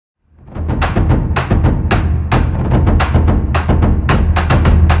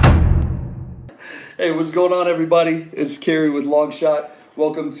Hey, what's going on, everybody? It's Kerry with Longshot.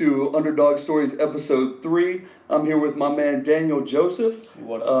 Welcome to Underdog Stories Episode 3. I'm here with my man Daniel Joseph,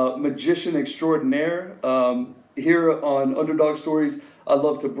 magician extraordinaire. Here on Underdog Stories, I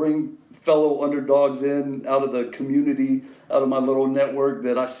love to bring fellow underdogs in out of the community, out of my little network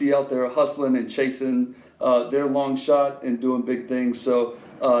that I see out there hustling and chasing their long shot and doing big things. So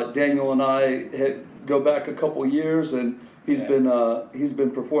Daniel and I go back a couple years, and he's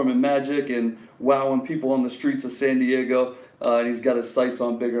been performing magic and wowing people on the streets of San Diego, and he's got his sights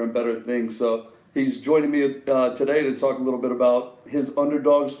on bigger and better things. So he's joining me today to talk a little bit about his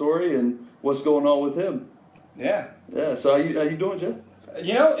underdog story and what's going on with him. Yeah. So how you doing, Jeff?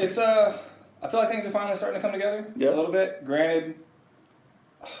 You know, it's I feel like things are finally starting to come together a little bit. Granted,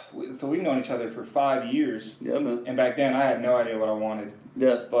 so we've known each other for 5 years. Yeah, man. And back then I had no idea what I wanted.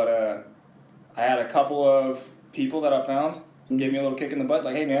 Yeah. But I had a couple of people that I found gave me a little kick in the butt,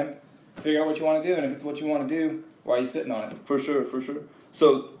 like, hey man, figure out what you want to do, and if it's what you want to do, why are you sitting on it? For sure.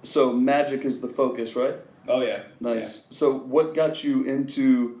 So magic is the focus, right? Oh yeah. Nice. Yeah. So what got you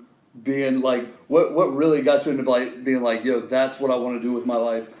into being like, what really got you into like being like, yo, that's what I want to do with my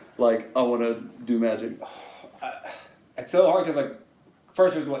life. Like, I want to do magic. It's so hard because, like,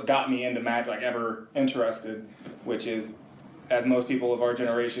 first is what got me into magic, like ever interested, which is, as most people of our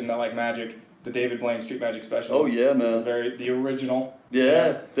generation that like magic, the David Blaine Street Magic Special. Oh yeah, man. The original.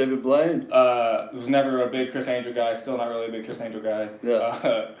 Yeah, David Blaine. Was never a big Chris Angel guy. Still not really a big Chris Angel guy. Yeah.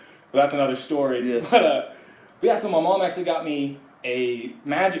 But that's another story. Yeah. But yeah, so my mom actually got me a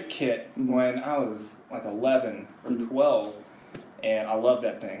magic kit when I was like 11 or 12, and I loved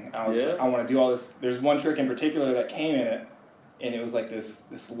that thing. I want to do all this. There's one trick in particular that came in it, and it was like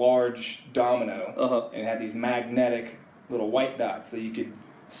this large domino, and it had these magnetic little white dots, so you could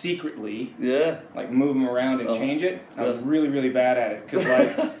secretly like move them around and change it. I was really, really bad at it because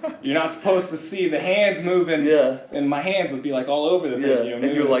like you're not supposed to see the hands moving, and my hands would be like all over the thing. You know,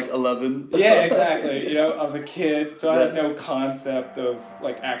 and you're like 11. Yeah, exactly. You know, I was a kid, so I had no concept of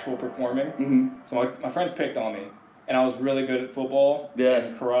like actual performing. So my friends picked on me, and I was really good at football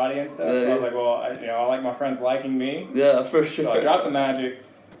and karate and stuff. So I was like, well, I like my friends liking me. Yeah, for sure. So I dropped the magic,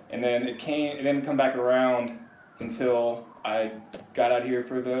 and then it didn't come back around until I got out here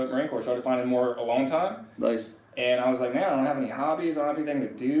for the Marine Corps. Started finding more alone time. Nice. And I was like, man, I don't have any hobbies. I don't have anything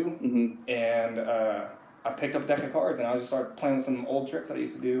to do. And I picked up a deck of cards, and I just started playing with some old tricks that I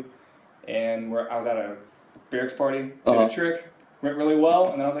used to do. And I was at a barracks party, did a trick, went really well,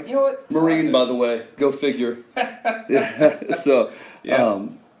 and then I was like, you know what? Marine, by the way. Go figure. So,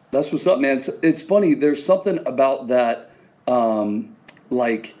 that's what's up, man. It's funny. There's something about that,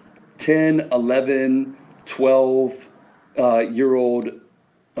 like 10, 11, 12 year old,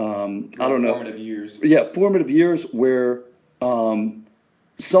 I don't know. Formative years. Yeah, formative years where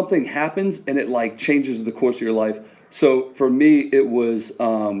something happens and it like changes the course of your life. So for me, it was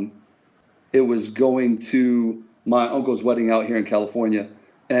going to my uncle's wedding out here in California,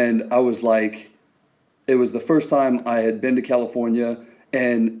 and I was like, it was the first time I had been to California,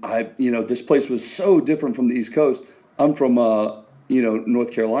 and this place was so different from the East Coast. I'm from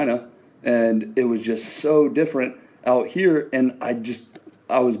North Carolina, and it was just so different out here, and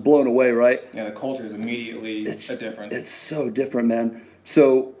I was blown away, right? Yeah, the culture is immediately a difference. It's so different, man.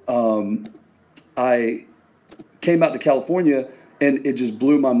 So I came out to California, and it just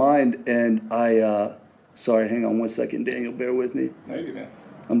blew my mind, and sorry, hang on one second, Daniel, bear with me. No, you're good, man.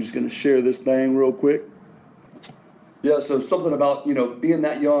 I'm just going to share this thing real quick. Yeah, so something about, being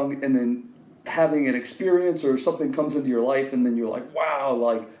that young and then having an experience or something comes into your life, and then you're like, wow,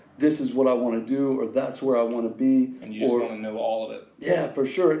 like, this is what I want to do, or that's where I want to be. And you just want to know all of it. Yeah, for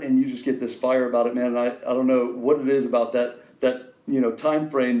sure. And you just get this fire about it, man. And I don't know what it is about that time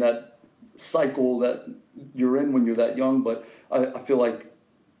frame, that cycle that you're in when you're that young, but I feel like,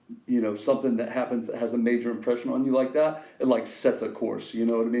 something that happens that has a major impression on you like that, it like sets a course, you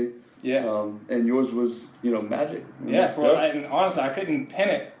know what I mean? Yeah. And yours was, magic. Yeah, and honestly, I couldn't pin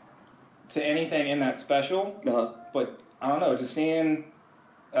it to anything in that special, but I don't know, just seeing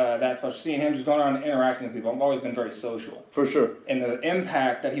that special, seeing him just going around and interacting with people. I've always been very social. For sure. And the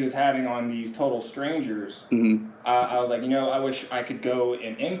impact that he was having on these total strangers, I was like, I wish I could go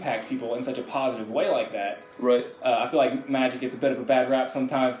and impact people in such a positive way like that. Right. I feel like magic gets a bit of a bad rap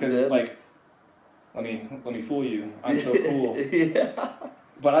sometimes because it's like, let me fool you. I'm so cool.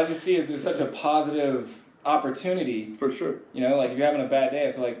 But I just see it as such a positive opportunity. For sure. Like if you're having a bad day,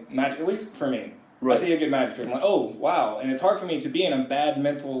 I feel like magic, at least for me, right. I see a good magic trick. I'm like, oh, wow. And it's hard for me to be in a bad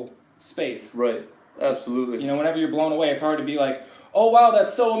mental space. Right. Absolutely. Whenever you're blown away, it's hard to be like, oh, wow,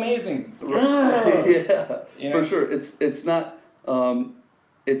 that's so amazing. Yeah. For sure. It's not,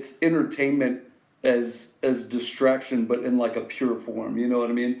 it's entertainment as distraction, but in like a pure form. You know what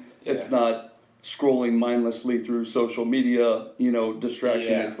I mean? Yeah. It's not scrolling mindlessly through social media.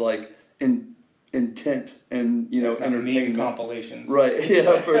 Distraction. Yeah. It's like intent and entertainment compilations. Right?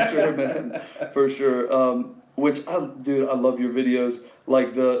 Yeah, for sure, man, for sure. Which I love your videos.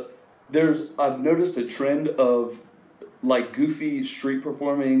 Like I've noticed a trend of like goofy street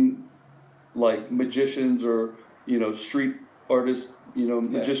performing, like magicians or street artists,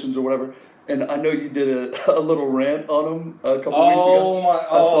 magicians or whatever. And I know you did a little rant on them a couple weeks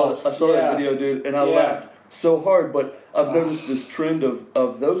ago. I saw that video, dude, and I laughed so hard. But I've noticed this trend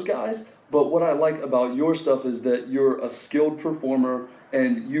of those guys. But what I like about your stuff is that you're a skilled performer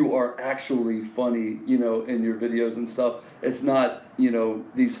and you are actually funny, in your videos and stuff. It's not,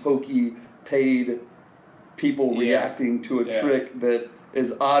 these hokey paid people reacting to a trick that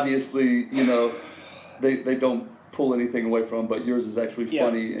is obviously, they don't pull anything away from, but yours is actually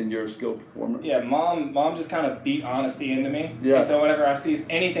funny and you're a skilled performer. Yeah, mom just kind of beat honesty into me. Yeah. And so whenever I see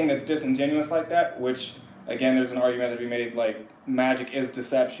anything that's disingenuous like that, which again, there's an argument that we made, like magic is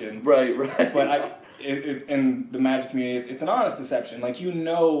deception. Right. But in the magic community, it's an honest deception. Like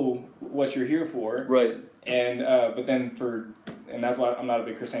what you're here for. Right. And but then and that's why I'm not a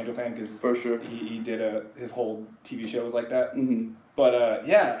big Chris Angel fan, because for sure he did his whole TV show was like that. Mm-hmm. But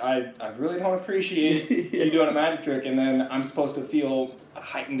I really don't appreciate you doing a magic trick, and then I'm supposed to feel a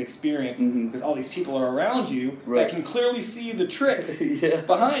heightened experience because all these people are around you that can clearly see the trick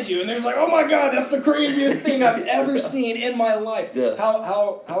behind you, and they're like, oh my God, that's the craziest thing I've ever seen in my life. Yeah.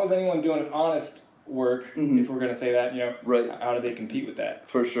 How is anyone doing an honest work, if we're going to say that, how do they compete with that?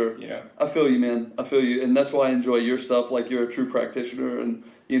 For sure. I feel you, man. I feel you. And that's why I enjoy your stuff. Like, you're a true practitioner and,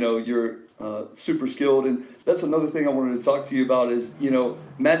 you're super skilled. And that's another thing I wanted to talk to you about is,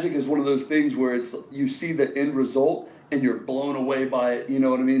 magic is one of those things where you see the end result and you're blown away by it, you know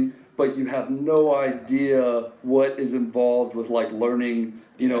what I mean? But you have no idea what is involved with like learning,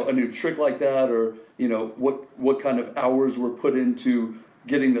 a new trick like that, or, what kind of hours were put into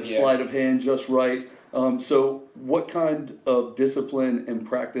getting the sleight of hand just right. So what kind of discipline and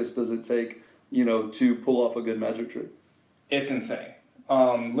practice does it take, to pull off a good magic trick? It's insane.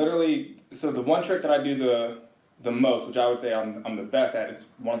 Literally, so the one trick that I do the most, which I would say I'm the best at, it's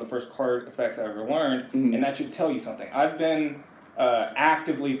one of the first card effects I ever learned, and that should tell you something. I've been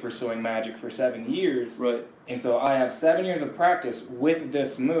actively pursuing magic for 7 years. Right. And so I have 7 years of practice with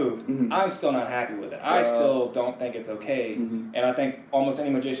this move. I'm still not happy with it. I still don't think it's okay. And I think almost any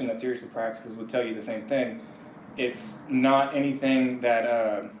magician that seriously practices would tell you the same thing. It's not anything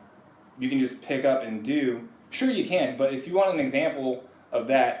that you can just pick up and do. Sure you can, but if you want an example of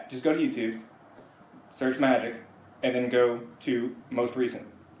that, just go to YouTube, search magic, and then go to most recent.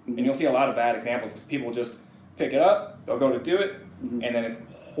 And you'll see a lot of bad examples because people just pick it up, they'll go to do it, and then it's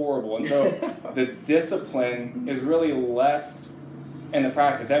horrible. And so the discipline is really less in the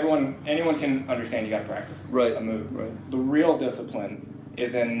practice. Anyone can understand you got to practice a move. Right. The real discipline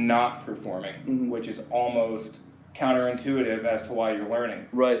is in not performing, which is almost counterintuitive as to why you're learning.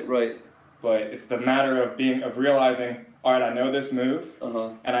 Right. But it's the matter of realizing, all right, I know this move,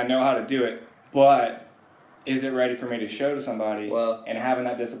 and I know how to do it, but is it ready for me to show to somebody? Wow. And having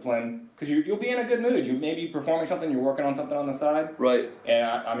that discipline, because you'll be in a good mood. You may be performing something, you're working on something on the side. Right. And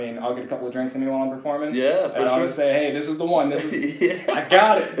I'll get a couple of drinks in me while I'm performing. Yeah, for and sure. I'll just say, hey, this is the one. This is I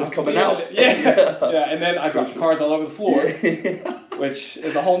got it. It's coming out. Yeah. And then I drop cards all over the floor, which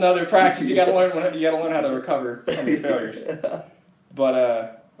is a whole nother practice. You got to learn how to recover from your failures.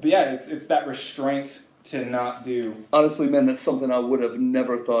 But yeah, it's that restraint to not do. Honestly, man, that's something I would have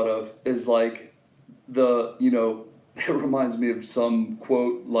never thought of. Is like it reminds me of some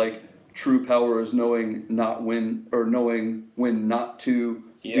quote like, true power is knowing when not to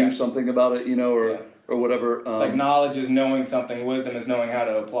do something about it, or whatever. It's like knowledge is knowing something, wisdom is knowing how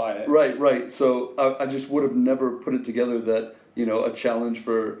to apply it. Right. So I just would have never put it together that, a challenge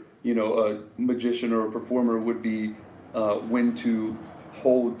for, a magician or a performer would be when to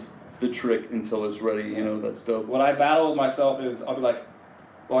hold the trick until it's ready, that's dope. What I battle with myself is I'll be like,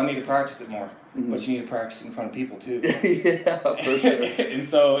 well, I need to practice it more. But you need to practice in front of people too. Yeah, for sure. And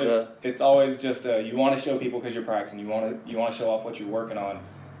so it's always just you want to show people because you're practicing. You want to show off what you're working on,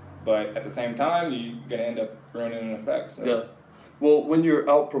 but at the same time you're gonna end up ruining an effect. So. Yeah. Well, when you're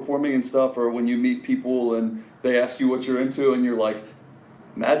out performing and stuff, or when you meet people and they ask you what you're into, and you're like,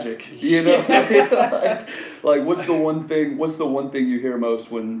 magic, like what's the one thing you hear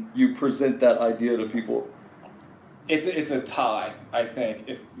most when you present that idea to people? It's a tie, I think.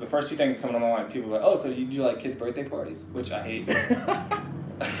 If the first two things come to my mind, people are like, oh, so you do like kids' birthday parties, which I hate.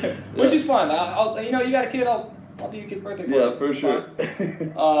 Which is fine. You got a kid, I'll I'll do your kid's birthday party. Yeah, for sure.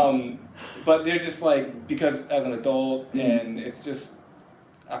 But they're just like, because as an adult, and it's just,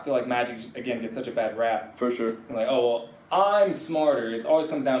 I feel like Magic, again, gets such a bad rap. For sure. I'm like, oh, well, I'm smarter. It always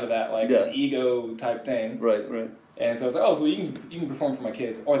comes down to that, like, an ego type thing. Right. And so it's like, oh, so you can perform for my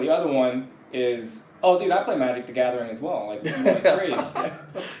kids. Or the other one is, oh, dude, I play Magic the Gathering as well. Like, you want to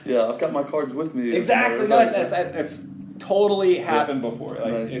trade? Yeah, I've got my cards with me. Exactly. No, that's totally happened before.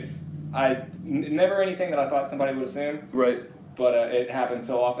 Like, it's never anything that I thought somebody would assume. Right. But it happens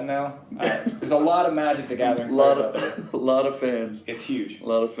so often now. There's a lot of Magic the Gathering players out there. A lot of fans. It's huge. A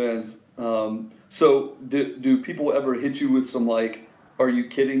lot of fans. So do people ever hit you with some, like, are you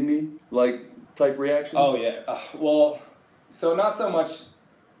kidding me, like, type reactions? Oh, yeah. Well, so not so much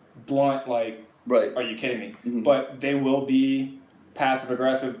blunt, like, are you kidding me? Mm-hmm. But they will be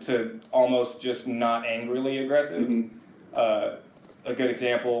passive-aggressive to almost just not angrily aggressive. Mm-hmm. A good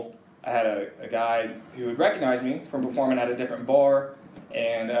example, I had a guy who would recognize me from performing at a different bar,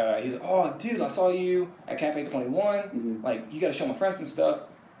 and he's like, oh, dude, I saw you at Cafe 21. Mm-hmm. Like, you got to show my friend some stuff.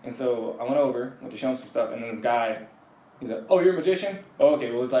 And so I went to show him some stuff, and then this guy, he's like, oh, you're a magician? Oh,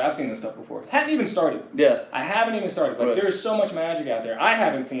 okay, well, it's like, I've seen this stuff before. Hadn't even started. Yeah. I haven't even started. Like, there's so much magic out there. I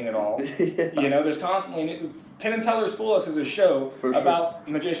haven't seen it all. You know, there's constantly, Penn and Teller's Fool Us is a show about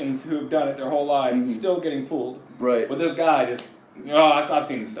magicians who have done it their whole lives, still getting fooled. Right. But this guy just, I've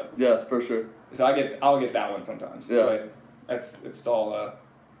seen this stuff. Yeah, for sure. So I'll get that one sometimes. Yeah. But it's all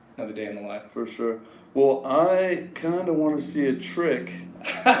another day in the life. For sure. Well, I kind of want to see a trick,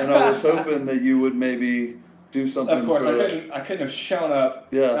 and I was hoping that you would maybe do something. Of course, I couldn't have shown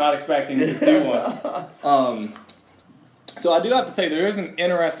up not expecting to do one. So I do have to say there is an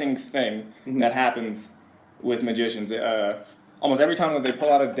interesting thing that happens with magicians. Almost every time that they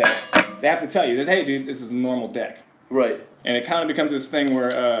pull out a deck, they have to tell you, "Hey, dude, this is a normal deck." Right. And it kind of becomes this thing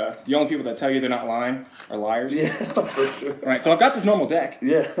where the only people that tell you they're not lying are liars. Yeah, for sure. Right. So I've got this normal deck.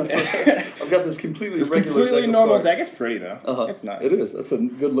 Yeah. I've got this completely normal deck. It's pretty though. It's nice. It is. That's a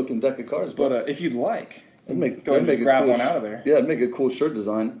good looking deck of cards. But if you'd like, go ahead and grab one out of there. Yeah, it'd make a cool shirt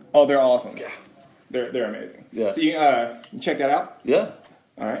design. Oh, they're awesome. Yeah. They're amazing. Yeah. So you check that out. Yeah.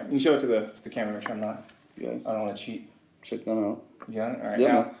 All right. You can show it to the camera. Make sure I'm not. Yes. I don't want to cheat. Check that out. You got it. All right.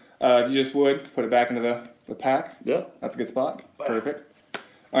 Yeah. Now, you just would put it back into the pack. Yeah. That's a good spot. Wow. Perfect.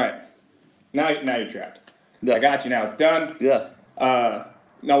 All right. Now you're trapped. Yeah. I got you now. It's done. Yeah. Now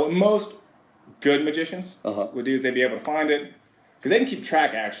what most good magicians would do is they'd be able to find it, because they can keep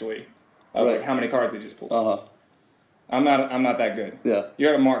track actually of like how many cards they just pulled. I'm not that good. Yeah.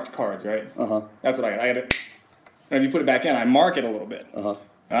 You got marked cards, right? That's what I got. I got it. And if you put it back in, I mark it a little bit. And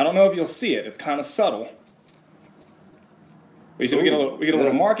I don't know if you'll see it. It's kind of subtle. But you see, we get a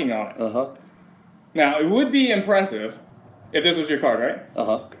little marking on it. Now, it would be impressive if this was your card, right?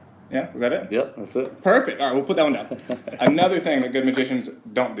 Yeah, is that it? Yep, that's it. Perfect. All right, we'll put that one down. Another thing that good magicians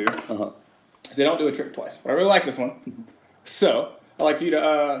don't do is they don't do a trick twice. But I really like this one. So, I'd like for you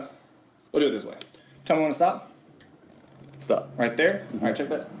to, we'll do it this way. Tell me when to stop. Stop. Right there. All right, check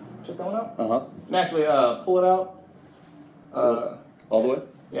that one out. And actually, pull it out. All the way?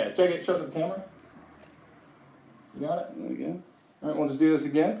 Yeah, check it, show it to the camera. You got it? There you go. All right, we'll just do this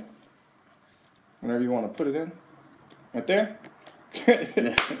again. Whenever you want to put it in. Right there.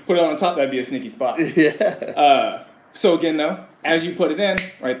 Put it on top, that'd be a sneaky spot. Yeah. So again, though, as you put it in,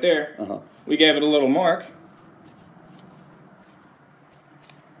 right there, we gave it a little mark.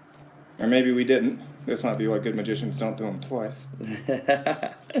 Or maybe we didn't. This might be why good magicians don't do them twice.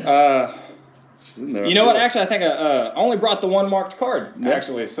 You know what? Actually, I think I only brought the one marked card,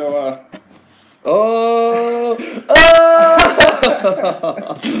 actually. So,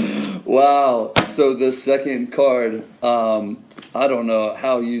 Wow. So the second card, I don't know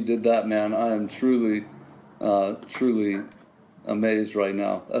how you did that, man. I am truly amazed right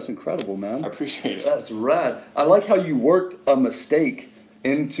now. That's incredible, man. I appreciate it. That's rad. I like how you worked a mistake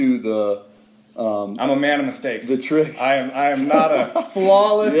into the... I'm a man of mistakes. The trick. I am not a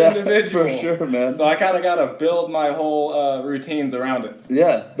flawless individual. For sure, man. So I kind of got to build my whole routines around it.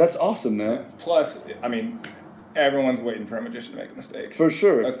 Yeah, that's awesome, man. Plus, I mean, everyone's waiting for a magician to make a mistake. For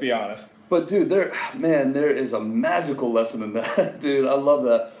sure. Let's be honest. But dude, there is a magical lesson in that, dude. I love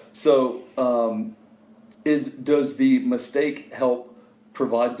that. So, does the mistake help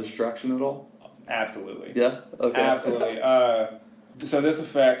provide distraction at all? Absolutely. Yeah. Okay. Absolutely. So this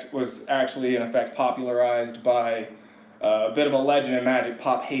effect was actually an effect popularized by a bit of a legend in magic,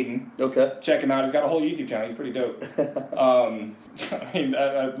 Pop Hayden. Okay. Check him out. He's got a whole YouTube channel. He's pretty dope. I mean,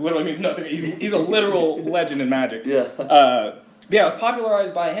 that literally means nothing. He's a literal legend in magic. Yeah. Yeah, it was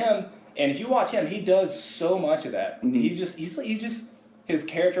popularized by him. And if you watch him, he does so much of that. Mm-hmm. He's just his his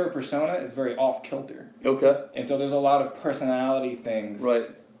character or persona is very off kilter. Okay. And so there's a lot of personality things right.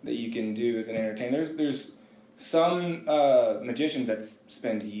 that you can do as an entertainer. There's some magicians that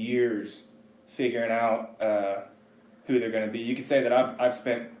spend years figuring out who they're going to be. You could say that I've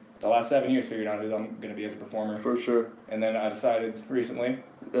spent the last 7 years figuring out who I'm going to be as a performer. For sure. And then I decided recently,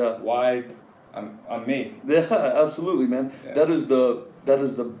 yeah, why I'm me. Yeah, absolutely, man. Yeah. That is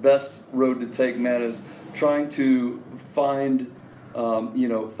the best road to take, man. Is trying to find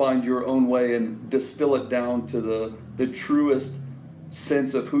find your own way and distill it down to the truest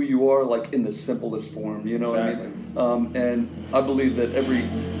sense of who you are, like in the simplest form. You know exactly. what I mean? And I believe that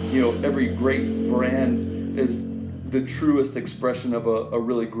every great brand is the truest expression of a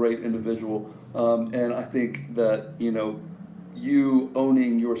really great individual. And I think that you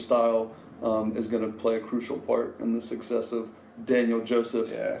owning your style is going to play a crucial part in the success of Daniel Joseph.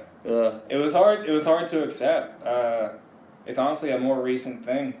 Yeah. It was hard to accept. It's honestly a more recent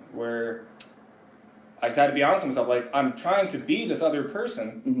thing where I just had to be honest with myself. Like, I'm trying to be this other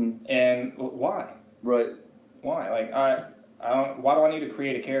person, mm-hmm. and why? Right. Why? Like, I don't. Why do I need to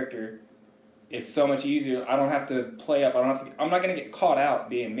create a character? It's so much easier. I don't have to play up. I'm not gonna get caught out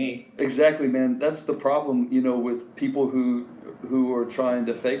being me. Exactly, man. That's the problem, with people who are trying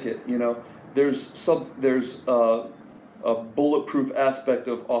to fake it. There's a bulletproof aspect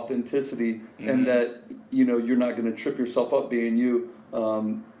of authenticity, mm-hmm. and that you're not going to trip yourself up being you.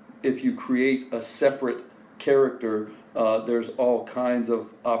 If you create a separate character, there's all kinds of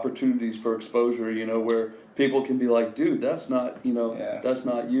opportunities for exposure. Where people can be like, dude, that's not that's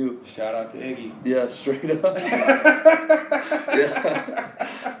not you. Shout out to Iggy. Yeah, straight up.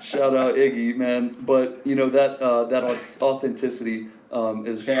 Yeah. Shout out Iggy, man. But that authenticity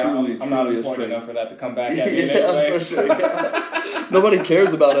is truly I'm not a important strength enough for that to come back at me. yeah, anyway. for sure. Yeah. Nobody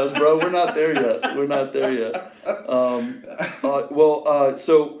cares about us, bro. We're not there yet.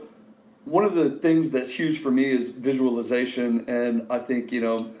 So one of the things that's huge for me is visualization, and I think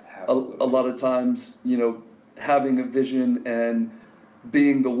a lot of times having a vision and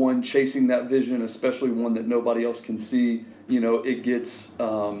being the one chasing that vision, especially one that nobody else can see, it gets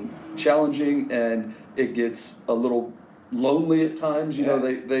challenging and it gets a little lonely at times.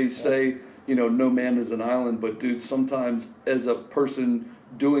 They say no man is an island, but dude, sometimes as a person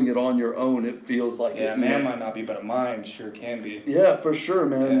doing it on your own, it feels like man might not be, but a mind sure can be. Yeah, for sure,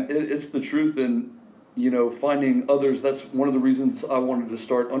 man. Yeah. It's the truth. And finding others. That's one of the reasons I wanted to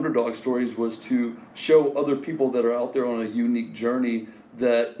start Underdog Stories, was to show other people that are out there on a unique journey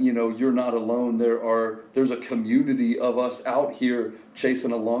that you're not alone. There's a community of us out here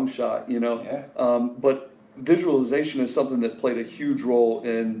chasing a long shot. But visualization is something that played a huge role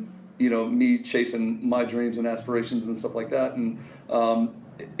in me chasing my dreams and aspirations and stuff like that. And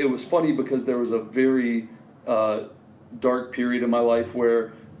it was funny because there was a very dark period in my life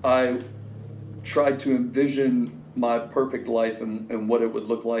where I tried to envision my perfect life and what it would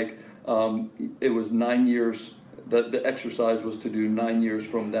look like. It was 9 years. The exercise was to do 9 years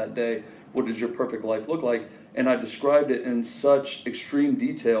from that day. What does your perfect life look like? And I described it in such extreme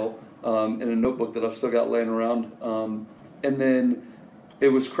detail in a notebook that I've still got laying around. And then it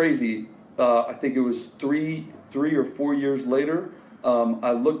was crazy. I think it was three or 4 years later.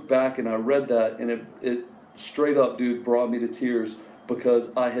 I looked back and I read that, and it straight up, dude, brought me to tears, because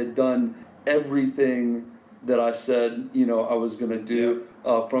I had done everything that I said I was going to do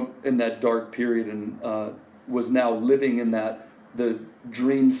from in that dark period, and was now living in the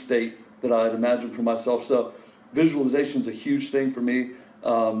dream state that I had imagined for myself. So visualization is a huge thing for me,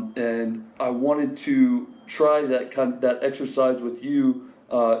 and I wanted to try that exercise with you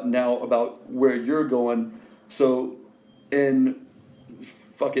now about where you're going. So in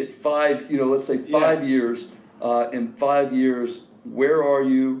 5 years, in 5 years, where are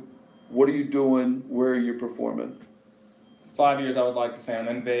you? What are you doing? Where are you performing? 5 years, I would like to say I'm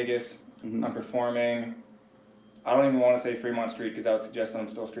in Vegas. Mm-hmm. I'm performing. I don't even want to say Fremont Street, because that would suggest that I'm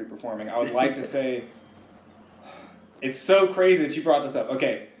still street performing. I would like to say, it's so crazy that you brought this up.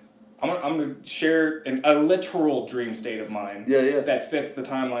 Okay, I'm going to share a literal dream state of mine that fits the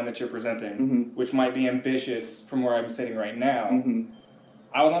timeline that you're presenting, mm-hmm. which might be ambitious from where I'm sitting right now. Mm-hmm.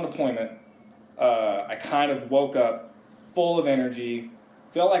 I was on deployment. I kind of woke up full of energy.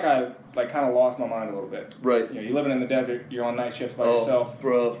 Felt like I kind of lost my mind a little bit. Right. You're living in the desert. You're on night shifts by yourself.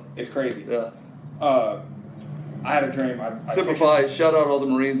 Bro. It's crazy. Yeah. I had a dream. Simplify. Shout out all the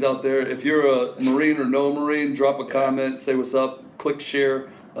Marines out there. If you're a Marine or no Marine, drop a comment. Say what's up. Click share.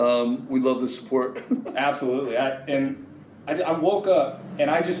 We love the support. Absolutely. I woke up and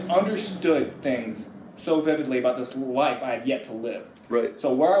I just understood things so vividly about this life I had yet to live. Right.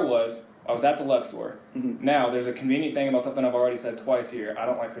 So where I was I was at the Luxor. Mm-hmm. Now, there's a convenient thing about something I've already said twice here. I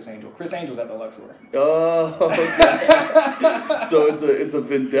don't like Chris Angel. Chris Angel's at the Luxor. Oh, okay. So it's a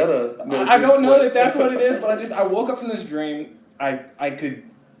vendetta. I don't know that that's what it is, but I woke up from this dream. I could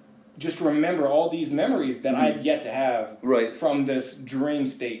just remember all these memories that I had yet to have from this dream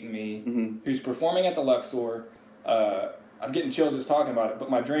state in me, who's performing at the Luxor. I'm getting chills just talking about it, but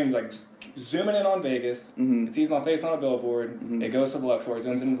my dream's like zooming in on Vegas. It sees my face on a billboard. It goes to the Luxor. It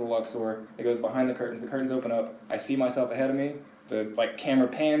zooms into the Luxor. It goes behind the curtains. The curtains open up. I see myself ahead of me. The camera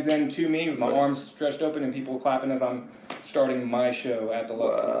pans in to me with my arms stretched open and people clapping as I'm starting my show at the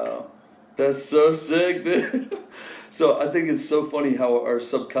Luxor. Wow, that's so sick, dude. So I think it's so funny how our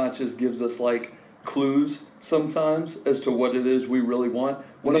subconscious gives us like clues sometimes as to what it is we really want.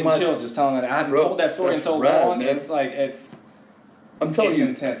 One of my chills just telling that. I haven't told that story in so long. Man. It's like I'm telling you,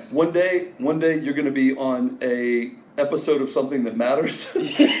 intense. One day you're going to be on a episode of something that matters,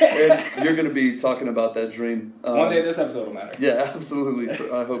 and you're going to be talking about that dream. One day this episode will matter. Yeah, absolutely.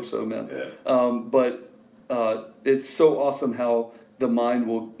 I hope so, man. But it's so awesome how the mind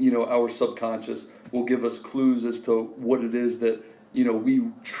will, our subconscious will give us clues as to what it is that, we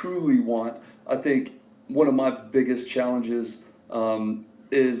truly want. I think one of my biggest challenges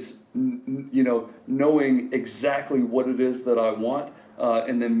is, knowing exactly what it is that I want,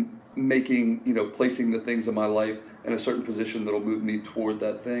 and then placing the things in my life in a certain position that'll move me toward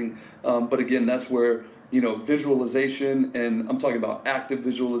that thing. But again, that's where, visualization, and I'm talking about active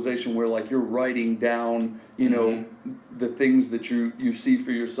visualization where like you're writing down, the things that you see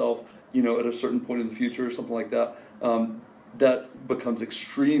for yourself, at a certain point in the future or something like that. That becomes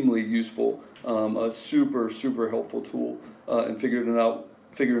extremely useful, a super, super helpful tool in figuring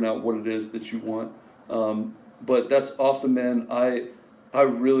out what it is that you want. But that's awesome, man. I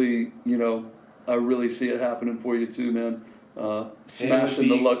really see it happening for you too, man. Smashing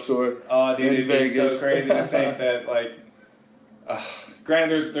the Luxor in Vegas. It's so crazy to think that,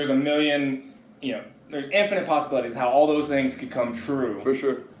 granted, there's a million, there's infinite possibilities how all those things could come true. For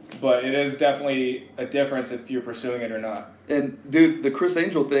sure. But it is definitely a difference if you're pursuing it or not. And dude, the Chris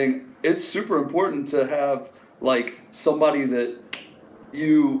Angel thing, it's super important to have like somebody that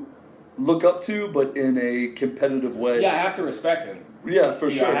you look up to, but in a competitive way. Yeah, I have to respect him. Yeah, for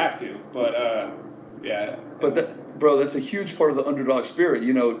sure. I have to, but yeah. But that's a huge part of the underdog spirit.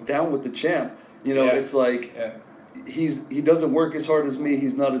 Down with the champ. It's like he doesn't work as hard as me.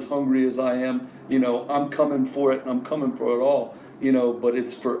 He's not as hungry as I am. I'm coming for it, and I'm coming for it all. But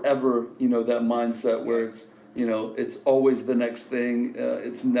it's forever. That mindset where it's always the next thing.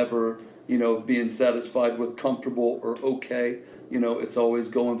 It's never being satisfied with comfortable or okay. It's always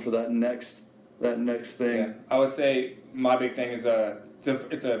going for that next thing. Yeah. I would say my big thing is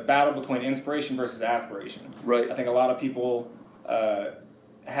it's a battle between inspiration versus aspiration. Right. I think a lot of people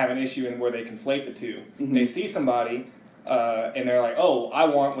have an issue in where they conflate the two. They see somebody and they're like, oh, I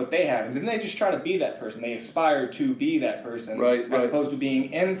want what they have. And then they just try to be that person. They aspire to be that person as opposed to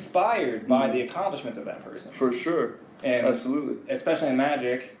being inspired by the accomplishments of that person. For sure. And absolutely. Especially in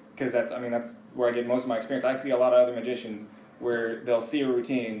magic, because that's where I get most of my experience. I see a lot of other magicians where they'll see a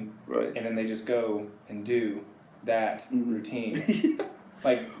routine and then they just go and do that routine.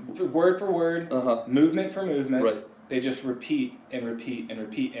 Like word for word, movement for movement. Right. They just repeat and repeat and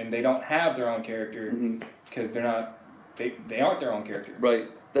repeat, and they don't have their own character because they're not. They aren't their own character. Right.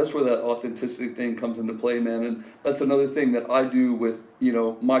 That's where that authenticity thing comes into play, man. And that's another thing that I do with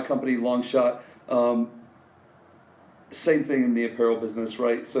my company, Long Shot. Same thing in the apparel business,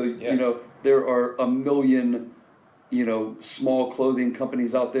 right? So there are a million small clothing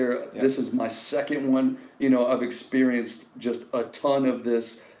companies out there. This is my second one. I've experienced just a ton of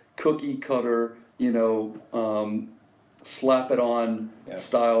this cookie cutter, slap it on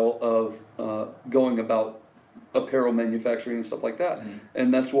style of going about apparel manufacturing and stuff like that.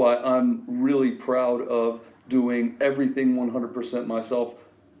 And that's why I'm really proud of doing everything 100% myself.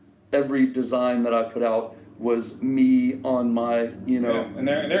 Every design that I put out was me on my, and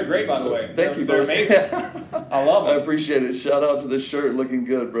they're great, by the way. Thank you, they're bro. amazing. I love them. I appreciate it. Shout out to the shirt, looking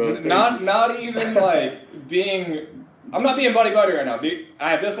good, bro. Not even like being. I'm not being buddy right now. I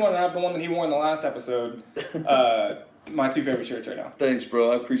have this one and I have the one that he wore in the last episode. My two favorite shirts right now. Thanks,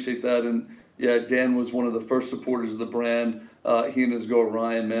 bro. I appreciate that. And yeah, Dan was one of the first supporters of the brand. He and his girl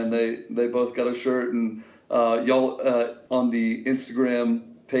Ryan, man, they both got a shirt. And y'all on the Instagram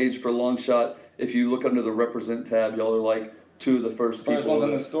page for Long Shot, if you look under the represent tab, y'all are like two of the first people ones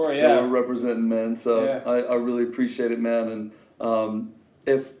in the store, that were representing, man. So I really appreciate it, man. And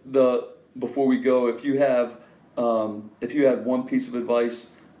before we go, if you had one piece of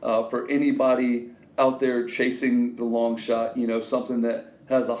advice for anybody out there chasing the long shot, something that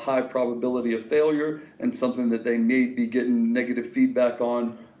has a high probability of failure and something that they may be getting negative feedback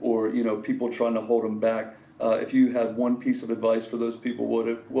on, or people trying to hold them back. If you had one piece of advice for those people,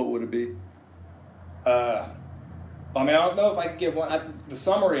 what would it be? I mean, I don't know if I could give one. The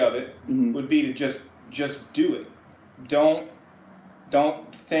summary of it would be to just do it. Don't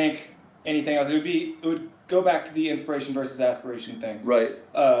think anything else. It would go back to the inspiration versus aspiration thing. Right.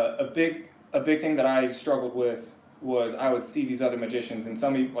 A big thing that I struggled with was I would see these other magicians, and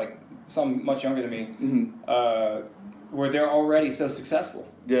some much younger than me, where they're already so successful.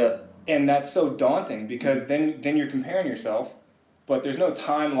 Yeah. And that's so daunting, because then you're comparing yourself, but there's no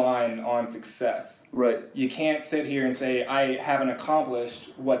timeline on success. Right. You can't sit here and say, I haven't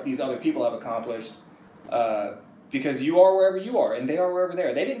accomplished what these other people have accomplished, because you are wherever you are and they are wherever they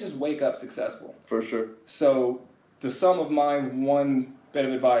are. They didn't just wake up successful. For sure. So the sum of my one bit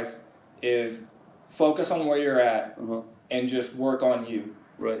of advice is focus on where you're at and just work on you.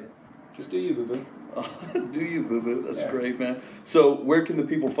 Right. Just do you, boo-boo. Do you, boo-boo. That's great, man. So where can the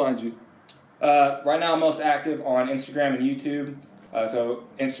people find you? Right now I'm most active on Instagram and YouTube. So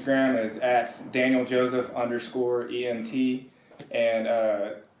Instagram is at DanielJoseph_ENT, and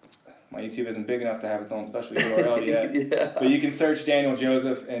my YouTube isn't big enough to have its own special URL yet. Yeah. But you can search Daniel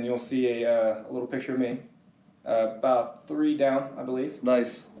Joseph and you'll see a little picture of me. About 3 down, I believe.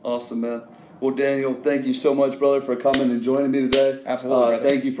 Nice. Awesome, man. Well, Daniel, thank you so much, brother, for coming and joining me today. Absolutely.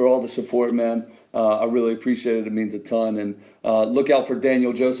 Thank you for all the support, man. I really appreciate it. It means a ton. And look out for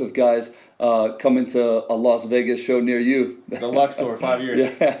Daniel Joseph, guys, coming to a Las Vegas show near you. The Luxor, 5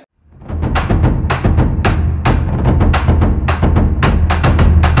 years. Yeah.